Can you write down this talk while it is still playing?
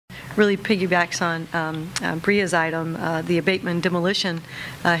really piggybacks on Bria's item. The abatement and demolition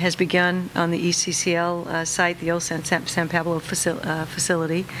has begun on the ECCL site, the old San Pablo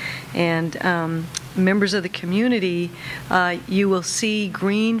facility, and members of the community, you will see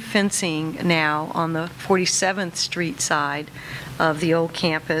green fencing now on the 47th Street side of the old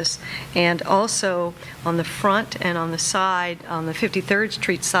campus, and also on the front and on the side, on the 53rd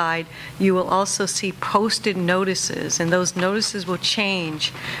Street side, you will also see posted notices, and those notices will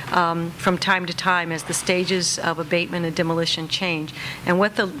change from time to time as the stages of abatement and demolition change. And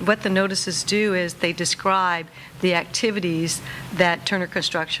what the notices do is they describe the activities that Turner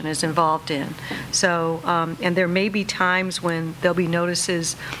Construction is involved in. So, and there may be times when there'll be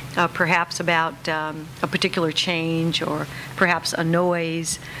notices perhaps about a particular change or perhaps a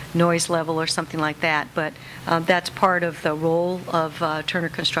noise level or something like that. But that's part of the role of Turner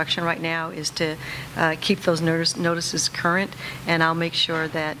Construction right now, is to keep those notices current, and I'll make sure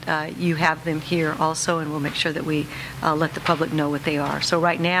that you have them here also, and we'll make sure that we let the public know what they are. So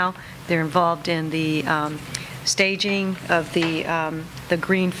right now they're involved in the staging of the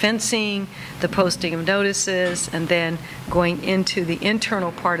green fencing, the posting of notices, and then going into the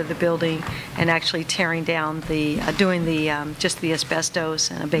internal part of the building and actually tearing down the, doing the just the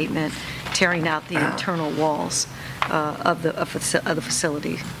asbestos and abatement, tearing out the internal walls of the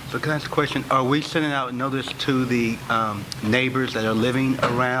facility. So can I ask a question? Are we sending out notice to the neighbors that are living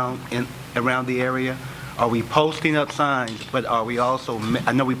around the area? Are we posting up signs, but are we also,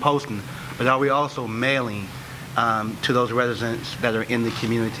 I know we're posting, but are we also mailing to those residents that are in the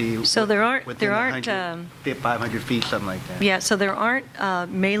community? So there aren't 500 feet, something like that. Yeah, so there aren't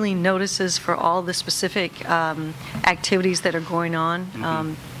mailing notices for all the specific activities that are going on.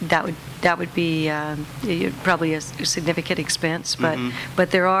 Mm-hmm. That would be probably a significant expense, but mm-hmm.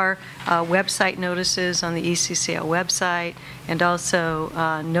 but there are website notices on the ECCL website, and also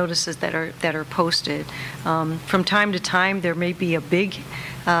notices that are posted. From time to time, there may be a big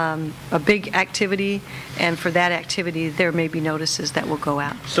activity, and for that activity there may be notices that will go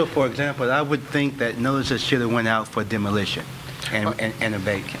out. So for example, I would think that notices should have went out for demolition and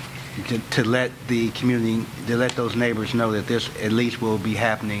abatement, to let the community, to let those neighbors know that this at least will be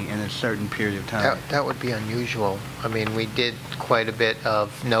happening in a certain period of time. That would be unusual. I mean, we did quite a bit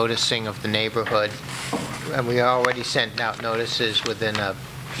of noticing of the neighborhood, and we already sent out notices within a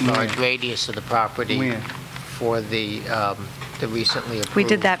large radius of the property. When? For the recently approved. We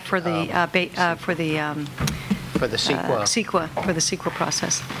did that for the CEQA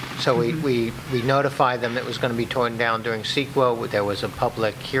process. So we notified them that it was going to be torn down during CEQA. There was a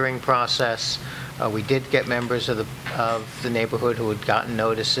public hearing process. We did get members of the neighborhood who had gotten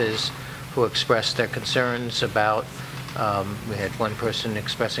notices, who expressed their concerns about. We had one person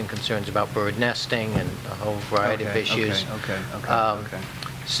expressing concerns about bird nesting and a whole variety of issues. Okay.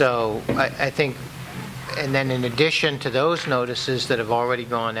 So I think. And then in addition to those notices that have already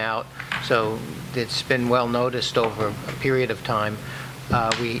gone out, so it's been well noticed over a period of time,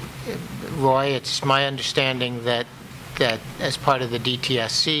 Roy, it's my understanding that as part of the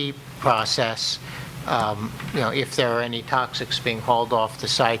DTSC process, if there are any toxics being hauled off the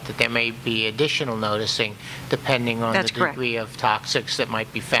site, that there may be additional noticing depending on the degree of toxics that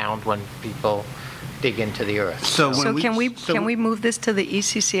might be found when people dig into the earth. So can we move this to the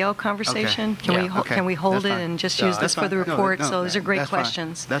ECCL conversation? Okay. Can we hold it and just use this for the report? So those are great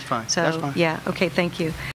questions. That's fine. So yeah, okay, thank you.